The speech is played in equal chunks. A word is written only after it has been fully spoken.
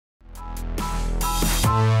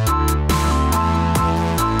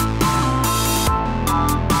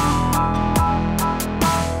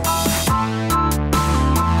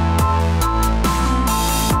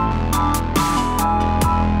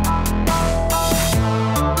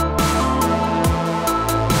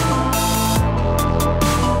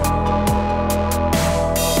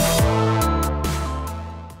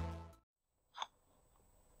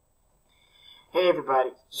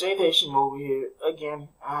Jay the Haitian Mogul here. Again,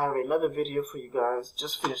 I have another video for you guys.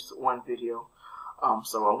 Just finished one video.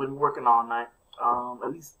 So I'm going to be working all night. At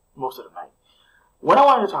least most of the night. What I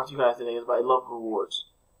wanted to talk to you guys today is about love rewards.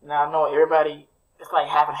 Now, I know everybody, it's like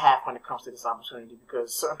half and half when it comes to this opportunity,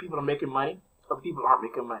 because certain people are making money, other people aren't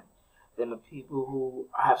making money. Then the people who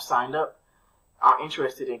have signed up are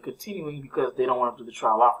interested in continuing because they don't want to do the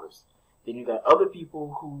trial offers. Then you got other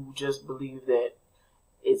people who just believe that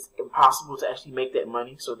it's impossible to actually make that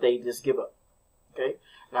money, so they just give up. Okay?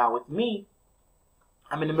 Now, with me,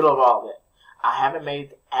 I'm in the middle of all that. I haven't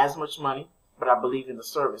made as much money, but I believe in the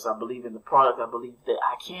service. I believe in the product. I believe that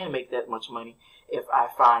I can make that much money if I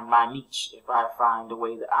find my niche, if I find a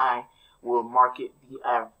way that I will market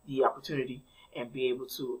the opportunity and be able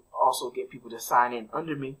to also get people to sign in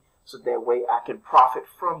under me, so that way I can profit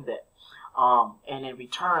from that. And in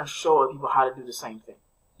return, show other people how to do the same thing.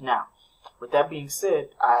 Now, with that being said,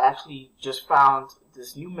 I actually just found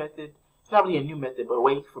this new method. It's not really a new method, but a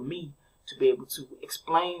way for me to be able to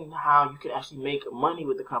explain how you can actually make money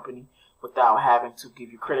with the company without having to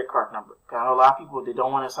give your credit card number. Because I know a lot of people, they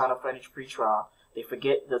don't want to sign up for any free trial. They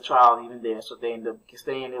forget the trial is even there, so they end up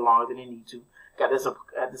staying there longer than they need to. Got this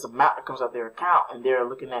amount that comes out their account, and they're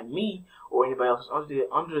looking at me or anybody else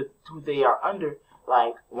under who they are under,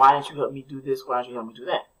 like, why didn't you help me do this? Why didn't you help me do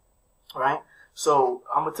that? All right. So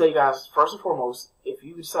I'm gonna tell you guys, first and foremost, if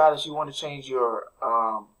you decide that you want to change your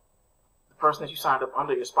the person that you signed up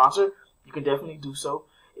under, your sponsor, you can definitely do so.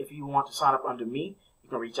 If you want to sign up under me, you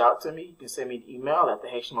can reach out to me. You can send me an email at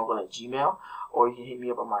thehaitianmogul@gmail, or you can hit me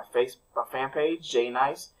up on my fan page, Jay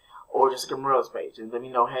Nice, or just a Morales page, and let me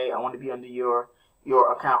know, hey, I want to be under your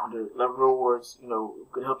account under Love Rewards. You know, we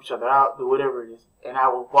could help each other out, do whatever it is, and I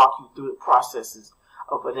will walk you through the processes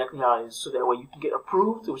of exactly how it is, so that way you can get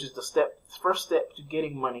approved, which is the first step to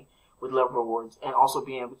getting money with Love Rewards, and also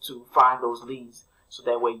being able to find those leads, so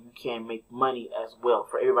that way you can make money as well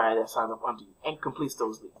for everybody that signs up under you and completes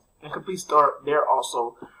those leads. And completes their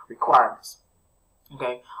also requirements.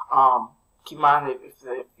 Okay. Keep in mind that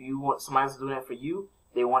if you want somebody to do that for you,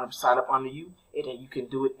 they want to sign up under you, and then you can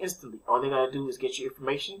do it instantly. All they gotta do is get your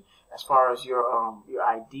information as far as your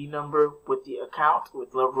ID number with the account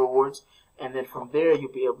with Love Rewards, and then from there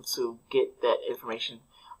you'll be able to get that information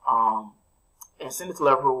and send it to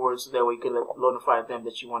Love Rewards, so that way you can notify them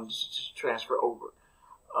that you want to transfer over.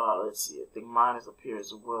 Let's see, I think mine is up here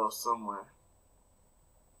as well somewhere.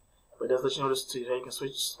 But it does let you know this too, so you can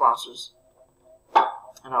switch sponsors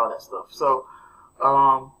and all that stuff. So,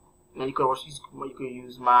 then you can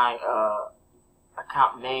use my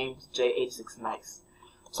account name, J86Nice.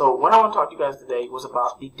 So what I want to talk to you guys today was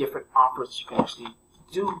about the different offers you can actually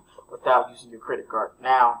do without using your credit card.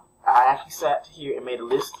 Now, I actually sat here and made a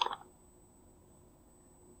list,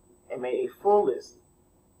 and made a full list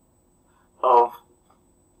of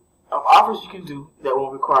offers you can do that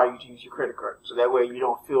won't require you to use your credit card. So that way you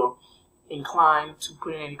don't feel inclined to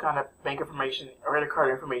put in any kind of bank information or credit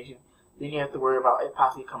card information. Then you have to worry about it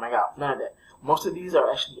possibly coming out. None of that. Most of these are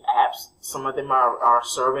actually apps. Some of them are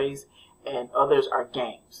surveys, and others are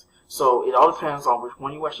games. So it all depends on which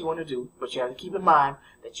one you actually want to do. But you have to keep in mind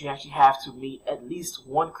that you actually have to meet at least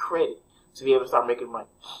one credit to be able to start making money.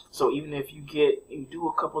 So even if you do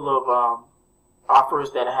a couple of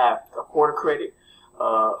offers that have a quarter credit,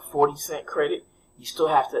 40-cent credit, you still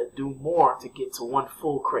have to do more to get to one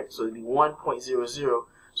full credit. So it'd be 1.00,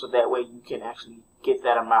 so that way you can actually get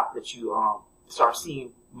that amount that you start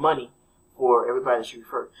seeing money for everybody that you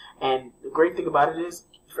refer. And the great thing about it is,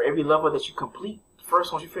 for every level that you complete,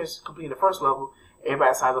 once you finish completing the first level,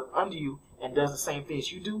 everybody signs up under you and does the same thing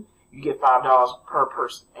as you do, you get $5 per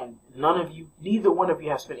person. And neither one of you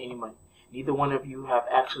have spent any money. Neither one of you have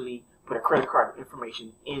actually put a credit card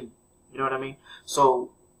information in. You know what I mean?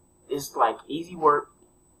 So it's like easy work,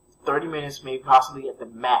 30 minutes, maybe possibly at the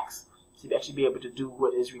max, to actually be able to do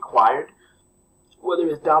what is required. Whether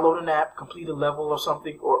it's download an app, complete a level or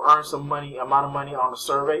something, or earn some amount of money on a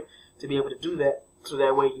survey, to be able to do that, so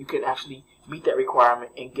that way you can actually meet that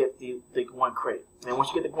requirement and get the one credit. And once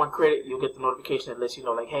you get the one credit, you'll get the notification that lets you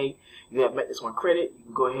know, like, hey, you have met this one credit. You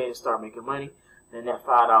can go ahead and start making money. And then that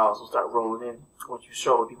 $5 will start rolling in once you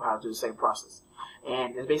show people how to do the same process.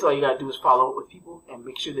 And basically all you got to do is follow up with people and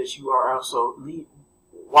make sure that you are also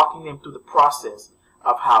walking them through the process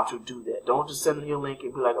of how to do that. Don't just send them your link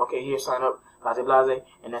and be like, okay, here, sign up, blase,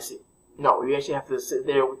 and that's it. No, you actually have to sit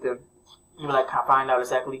there with them and be like, find out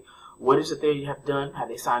exactly what is it that you have done. Have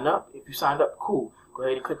they signed up? If you signed up, cool. go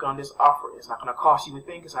ahead and click on this offer. It's not going to cost you a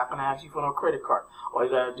thing. It's not going to ask you for no credit card. All you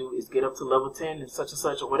got to do is get up to level 10 and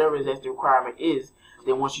such, or whatever it is that the requirement is.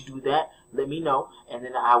 Then once you do that, let me know, and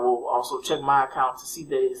then I will also check my account to see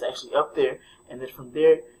that it's actually up there. And then from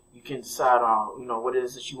there, you can decide on what it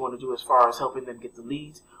is that you want to do as far as helping them get the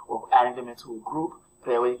leads or adding them into a group.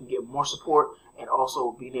 That way they can get more support, and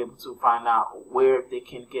also being able to find out where they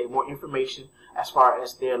can get more information as far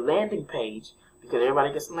as their landing page, because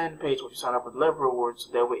everybody gets a landing page when you sign up with Level Rewards,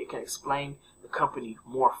 so that way it can explain the company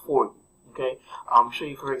more for you. Okay, I'll show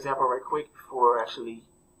you for example right quick before I actually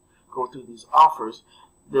go through these offers.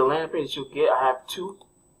 The landing page you'll get, I have two,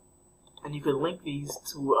 and you can link these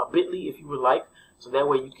to a bit.ly if you would like, so that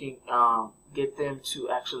way you can get them to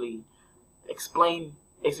actually explain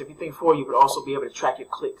everything for you, but also be able to track your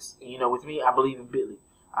clicks. And, with me, I believe in bit.ly.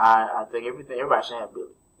 I think everybody should have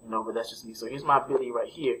bit.ly, but that's just me. So here's my bit.ly right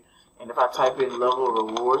here, and if I type in Level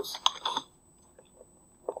Rewards,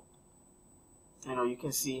 you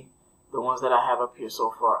can see the ones that I have up here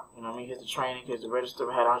so far. Here's the training, here's the register.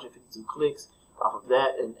 I had 152 clicks off of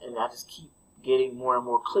that, and I just keep getting more and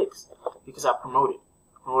more clicks because I promote it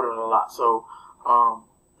a lot. So,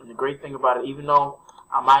 and the great thing about it, even though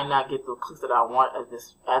I might not get the clicks that I want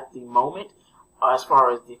at the moment, as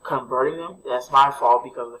far as the converting them, that's my fault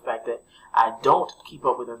because of the fact that I don't keep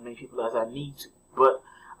up with as many people as I need to. But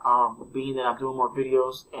being that I'm doing more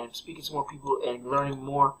videos and speaking to more people and learning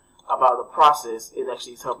more about the process, it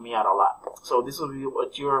actually has helped me out a lot. So this will be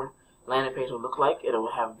what your landing page will look like. It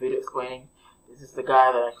will have a video explaining. This is the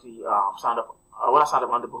guy that actually signed up, well, I signed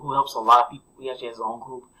up under, but who helps a lot of people. He actually has his own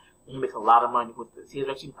group, and he makes a lot of money with this. He has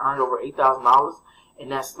actually earned over $8,000. And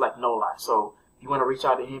that's like no lie. So if you want to reach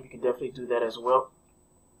out to him, you can definitely do that as well.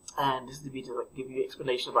 And this is to give you an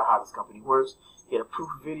explanation about how this company works. You get a proof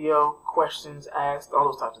video, questions asked, all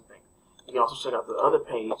those types of things. You can also check out the other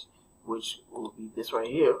page, which will be this right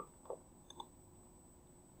here.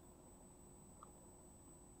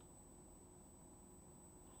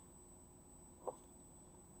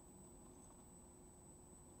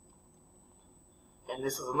 And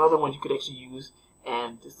this is another one you could actually use,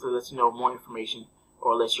 and just to let you know more information,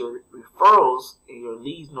 or let your referrals and your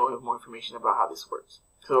leads know more information about how this works.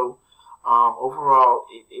 So overall,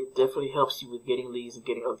 it definitely helps you with getting leads and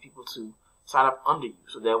getting other people to sign up under you,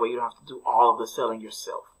 so that way you don't have to do all of the selling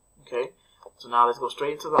yourself. Okay, so now let's go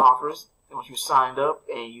straight into the offers. And once you signed up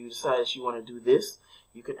and you decide that you want to do this,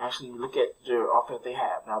 you can actually look at your offer that they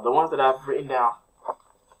have. Now the ones that I've written down,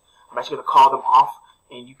 I'm actually going to call them off,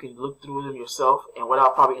 and you can look through them yourself. And what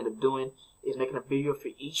I'll probably end up doing is making a video for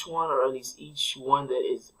each one, or at least each one that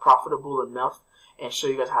is profitable enough, and show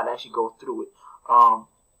you guys how to actually go through it.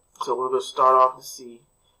 So we're going to start off to see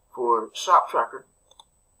for Shop Tracker.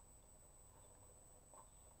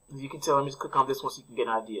 As you can tell, let me just click on this one so you can get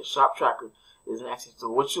an idea. Shop Tracker is an access. So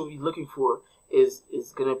what you'll be looking for is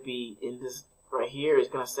going to be in this right here. It's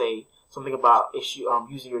going to say something about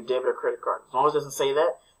using your debit or credit card. As long as it doesn't say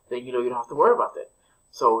that, then you don't have to worry about that.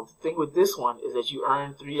 So the thing with this one is that you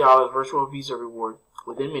earn $3 virtual Visa reward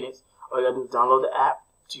within minutes. All you gotta do is download the app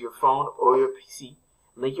to your phone or your PC,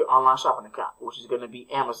 link your online shopping account, which is gonna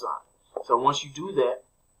be Amazon. So once you do that,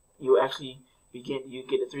 you actually you get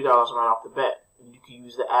the $3 right off the bat, and you can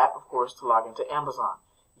use the app, of course, to log into Amazon.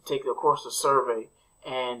 You take, of course, the survey,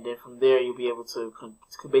 and then from there you'll be able to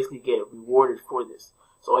basically get rewarded for this.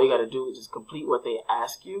 So all you gotta do is just complete what they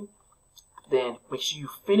ask you, then make sure you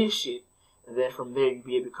finish it. And then from there, you'll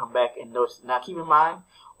be able to come back and notice. Now, keep in mind,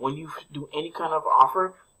 when you do any kind of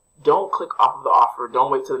offer, don't click off of the offer.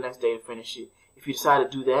 Don't wait till the next day to finish it. If you decide to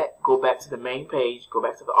do that, go back to the main page, go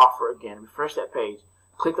back to the offer again, refresh that page,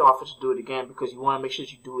 click the offer to do it again, because you want to make sure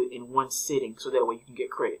that you do it in one sitting, so that way you can get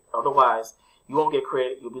credit. Otherwise, you won't get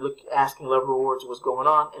credit. You'll be asking Level Rewards what's going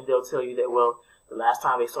on, and they'll tell you that, well, the last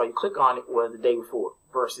time they saw you click on it was the day before,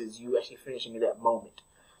 versus you actually finishing at that moment.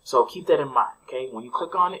 So keep that in mind, okay? When you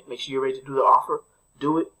click on it, make sure you're ready to do the offer.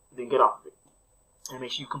 Do it, then get off of it. And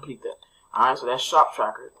make sure you complete that. Alright, so that's Shop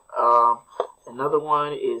Tracker. Another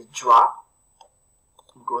one is Drop.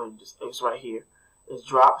 I'm going to it's right here. It's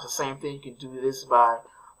Drop. It's the same thing. You can do this by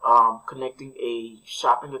connecting a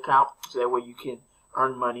shopping account, so that way you can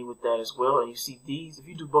earn money with that as well. And you see these, if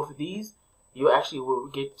you do both of these, you actually will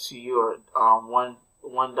get to your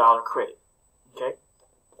 $1 credit, okay?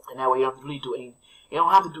 And that way you don't have to really do any. You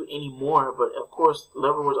don't have to do any more, but of course,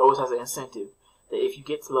 Level Rewards always has an incentive that if you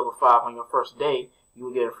get to level 5 on your first day, you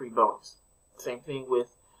will get a free bonus. Same thing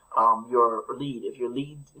with your lead. If your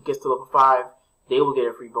lead gets to level 5, they will get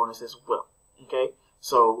a free bonus as well. Okay,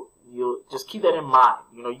 so you'll just keep that in mind.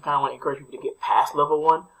 You kind of want to encourage people to get past level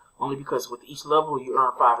 1, only because with each level you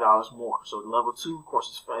earn $5 more. So level 2, of course,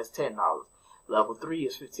 is $10. Level 3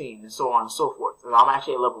 is 15, and so on and so forth. And I'm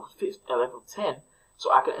actually at level 10,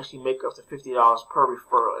 so I can actually make up to $50 per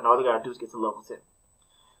referral, and all you gotta do is get to level 10.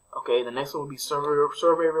 Okay, the next one will be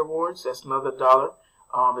survey rewards. That's another $1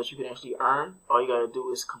 that you can actually earn. All you gotta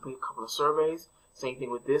do is complete a couple of surveys. Same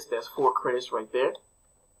thing with this. That's 4 credits right there.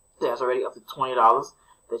 That's already up to $20.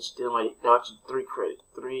 That's actually $3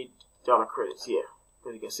 credits. Yeah,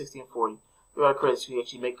 then you get 60 and 40. $3 credits. You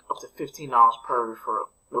actually make up to $15 per referral,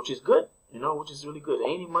 which is good. Which is really good.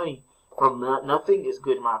 Any money from nothing is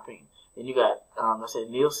good in my opinion. Then you got, I said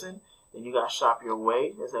Nielsen. Then you got Shop Your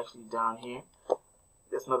Way. That's actually down here.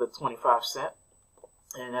 That's another 25 cents.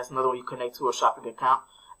 And that's another one you connect to a shopping account,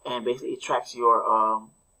 and basically it tracks your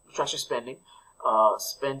spending.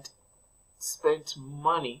 Spent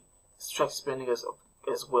money. It tracks spending as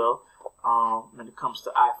well. When it comes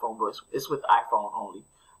to iPhone, but it's with iPhone only.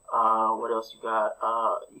 What else you got?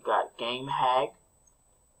 You got Game Hag,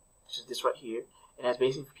 which is this right here, and that's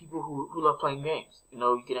basically for people who love playing games.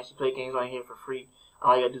 You can actually play games on here for free.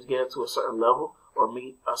 All you gotta do is get up to a certain level or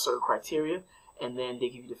meet a certain criteria, and then they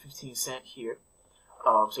give you the 15 cent here.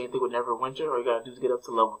 Same thing with Neverwinter. All you gotta do is get up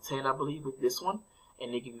to level 10, I believe, with this one,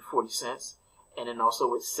 and they give you 40 cents. And then also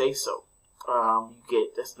with Say So,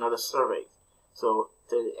 that's another survey.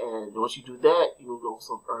 And once you do that, you will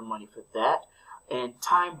also earn money for that. And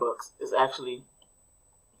Time Bucks is actually,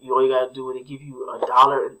 all you gotta do is they give you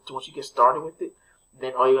 $1 once you get started with it.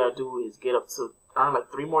 Then all you gotta do is get up to earn like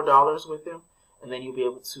 $3 more with them, and then you'll be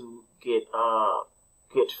able to get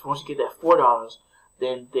once you get that $4,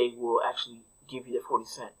 then they will actually give you that 40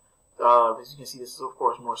 cents. As you can see, this is of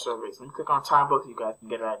course more surveys. Let me click on Time Bucks so you guys can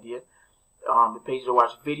get an idea. The page to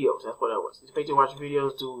watch videos, that's what that was. This page to watch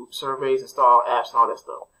videos, do surveys, install apps, and all that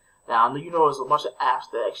stuff. Now, I know there's a bunch of apps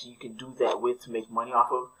that actually you can do that with to make money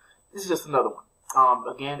off of. This is just another one.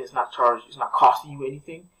 Again, it's not costing you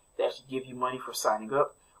anything. They actually give you money for signing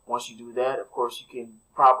up. Once you do that, of course, you can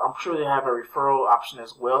I'm sure they have a referral option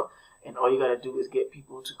as well. And all you got to do is get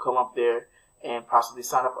people to come up there and possibly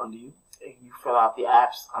sign up under you. And you fill out the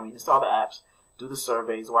apps, install the apps, do the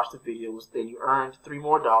surveys, watch the videos. Then you earn $3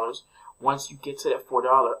 more. Once you get to that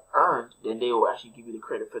 $4 earned, then they will actually give you the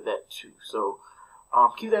credit for that too. So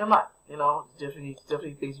keep that in mind.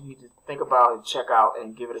 Definitely things you need to think about and check out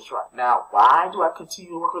and give it a try. Now, why do I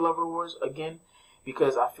continue to work with Level Rewards? Again,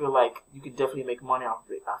 because I feel like you can definitely make money off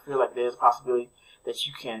of it. I feel like there's a possibility that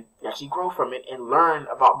you can actually grow from it and learn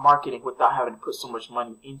about marketing without having to put so much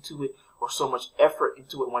money into it or so much effort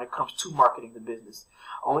into it when it comes to marketing the business.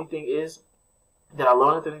 Only thing is that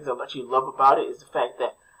one of the things I actually love about it is the fact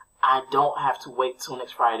that I don't have to wait till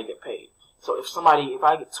next Friday to get paid. So if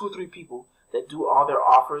I get 2 or 3 people that do all their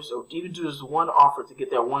offers, or even do just one offer to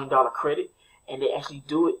get their $1 credit, and they actually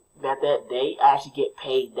do it that day, I actually get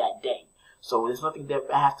paid that day. So there's nothing that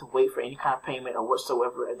I have to wait for any kind of payment or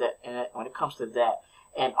whatsoever when it comes to that.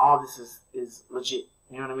 And all this is legit.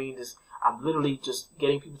 You know what I mean? I'm literally just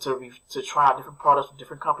getting people to try out different products from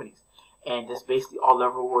different companies. And that's basically all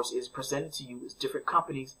Level Rewards is presented to you is different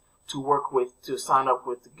companies to work with, to sign up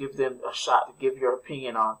with, to give them a shot, to give your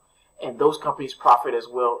opinion on. And those companies profit as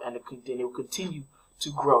well, and they will continue to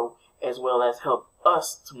grow as well as help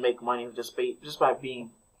us to make money just by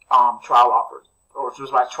being trial offers or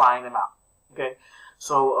just by trying them out. Okay,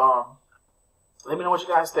 so let me know what you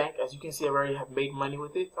guys think. As you can see, I already have made money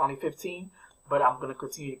with it, only 15, but I'm gonna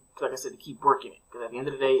continue, like I said, to keep working it. Because at the end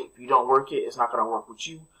of the day, if you don't work it, it's not gonna work with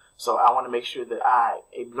you. So I want to make sure that I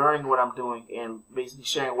am learning what I'm doing and basically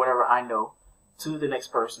sharing whatever I know to the next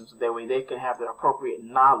person, so that way they can have the appropriate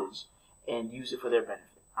knowledge and use it for their benefit.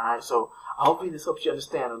 Alright, so hopefully this helps you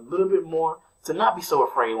understand a little bit more, to not be so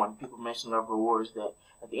afraid when people mention Level Rewards, that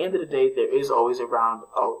at the end of the day, there is always a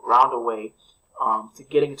way to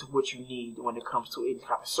getting into what you need when it comes to any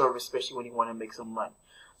type of service, especially when you want to make some money.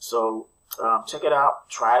 So check it out,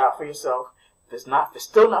 try it out for yourself. If it's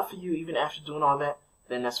still not for you, even after doing all that,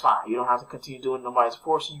 then that's fine. You don't have to continue doing it. Nobody's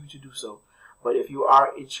forcing you to do so. But if you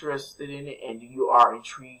are interested in it and you are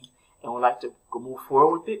intrigued and would like to move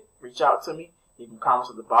forward with it, reach out to me. Leave some comments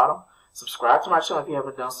at the bottom. Subscribe to my channel if you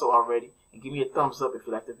haven't done so already. And give me a thumbs up if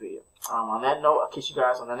you like the video. On that note, I'll catch you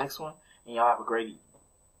guys on the next one. And y'all have a great evening.